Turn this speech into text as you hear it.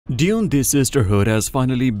Dune The Sisterhood has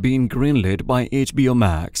finally been greenlit by HBO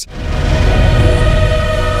Max.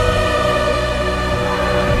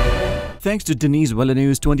 Thanks to Denis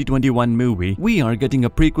Villeneuve's 2021 movie, we are getting a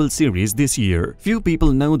prequel series this year. Few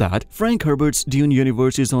people know that Frank Herbert's Dune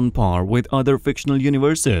universe is on par with other fictional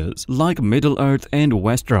universes, like Middle Earth and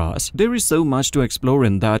Westeros. There is so much to explore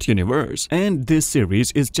in that universe, and this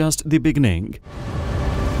series is just the beginning.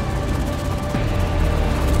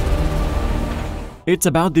 It's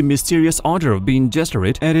about the mysterious order of Bene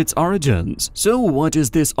Gesserit and its origins. So what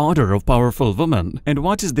is this order of powerful women? And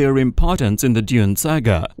what is their importance in the Dune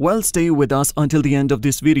saga? Well, stay with us until the end of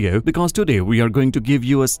this video, because today we are going to give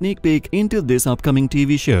you a sneak peek into this upcoming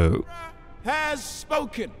TV show. Has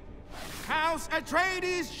spoken. House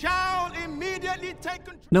Atreides shall immediately take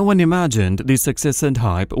control. No one imagined the success and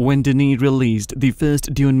hype when Denis released the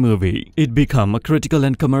first Dune movie. It became a critical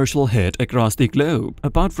and commercial hit across the globe.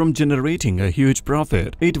 Apart from generating a huge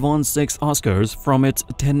profit, it won 6 Oscars from its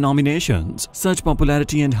 10 nominations. Such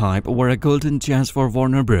popularity and hype were a golden chance for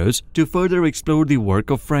Warner Bros. To further explore the work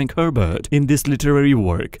of Frank Herbert. In this literary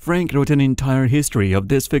work, Frank wrote an entire history of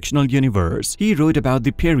this fictional universe. He wrote about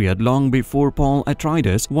the period long before Paul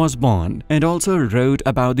Atreides was born, and also wrote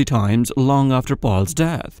about the times long after Paul's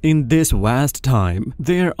death. In this vast time,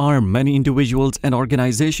 there are many individuals and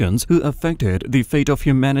organizations who affected the fate of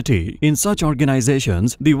humanity. In such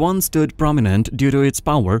organizations, the one stood prominent due to its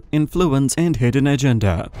power, influence, and hidden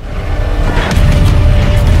agenda.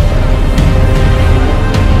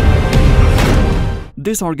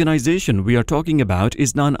 This organization we are talking about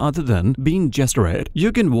is none other than Bene Gesserit.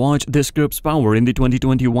 You can watch this group's power in the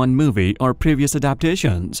 2021 movie or previous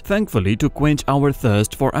adaptations. Thankfully, to quench our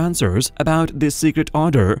thirst for answers about this secret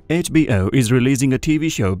order, HBO is releasing a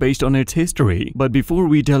TV show based on its history. But before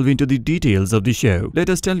we delve into the details of the show, let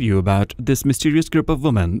us tell you about this mysterious group of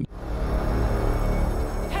women.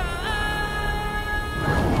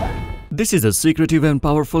 This is a secretive and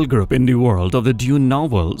powerful group in the world of the Dune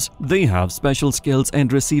novels. They have special skills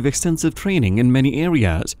and receive extensive training in many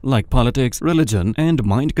areas, like politics, religion, and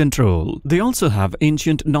mind control. They also have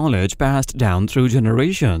ancient knowledge passed down through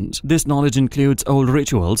generations. This knowledge includes old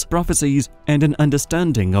rituals, prophecies, and an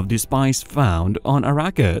understanding of the spice found on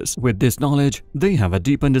Arrakis. With this knowledge, they have a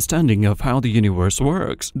deep understanding of how the universe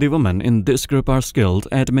works. The women in this group are skilled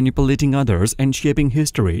at manipulating others and shaping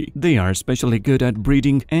history. They are especially good at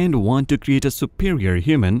breeding and want to create a superior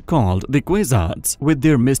human called the Kwisatz. With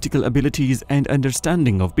their mystical abilities and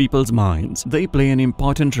understanding of people's minds, they play an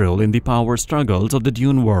important role in the power struggles of the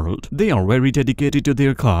Dune world. They are very dedicated to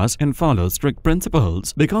their cause and follow strict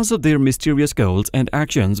principles. Because of their mysterious goals and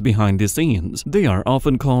actions behind the scenes, they are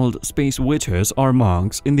often called space witches or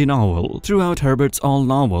monks in the novel. Throughout Herbert's all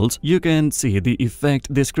novels, you can see the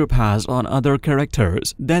effect this group has on other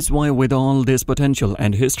characters. That's why with all this potential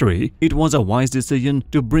and history, it was a wise decision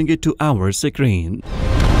to bring it to our screen.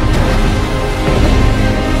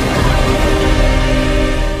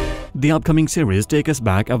 The upcoming series takes us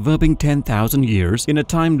back a whopping 10,000 years in a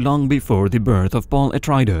time long before the birth of Paul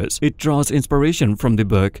Atreides. It draws inspiration from the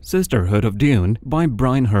book Sisterhood of Dune by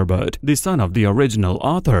Brian Herbert, the son of the original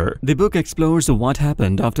author. The book explores what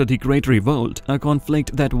happened after the Great Revolt, a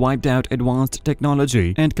conflict that wiped out advanced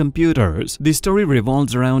technology and computers. The story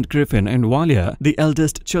revolves around Griffin and Valya, the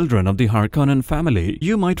eldest children of the Harkonnen family.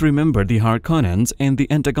 You might remember the Harkonnens and the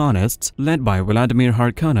antagonists led by Vladimir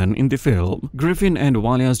Harkonnen in the film. Griffin and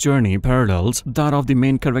Valya's journey parallels that of the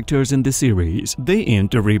main characters in the series. They aim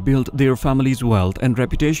to rebuild their family's wealth and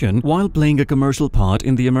reputation while playing a commercial part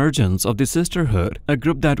in the emergence of the Sisterhood, a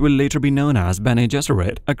group that will later be known as Bene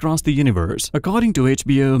Gesserit across the universe. According to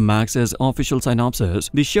HBO Max's official synopsis,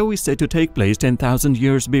 the show is set to take place 10,000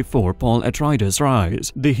 years before Paul Atreides'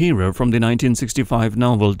 rise. The hero from the 1965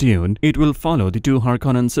 novel Dune, it will follow the 2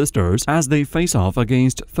 Harkonnen sisters as they face off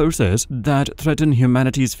against forces that threaten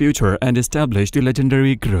humanity's future and establish the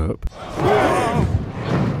legendary group.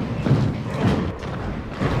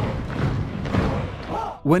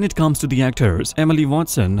 When it comes to the actors, Emily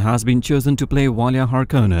Watson has been chosen to play Valya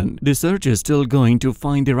Harkonnen. The search is still going to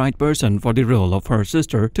find the right person for the role of her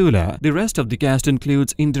sister, Tula. The rest of the cast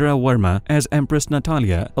includes Indira Varma as Empress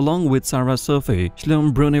Natalya, along with Sarah-Sofie,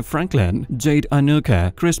 Shalom Brune-Franklin, Jade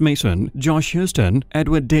Anouka, Chris Mason, Josh Heuston,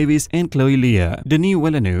 Edward Davis, and Chloe Lea. Denis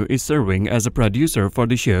Villeneuve is serving as a producer for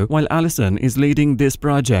the show, while Allison is leading this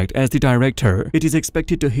project as the director. It is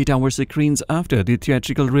expected to hit our screens after the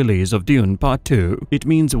theatrical release of Dune Part 2. It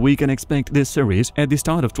means we can expect this series at the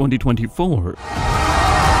start of 2024.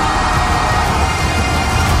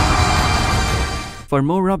 For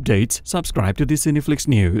more updates, subscribe to the Cineflicks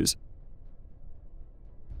News.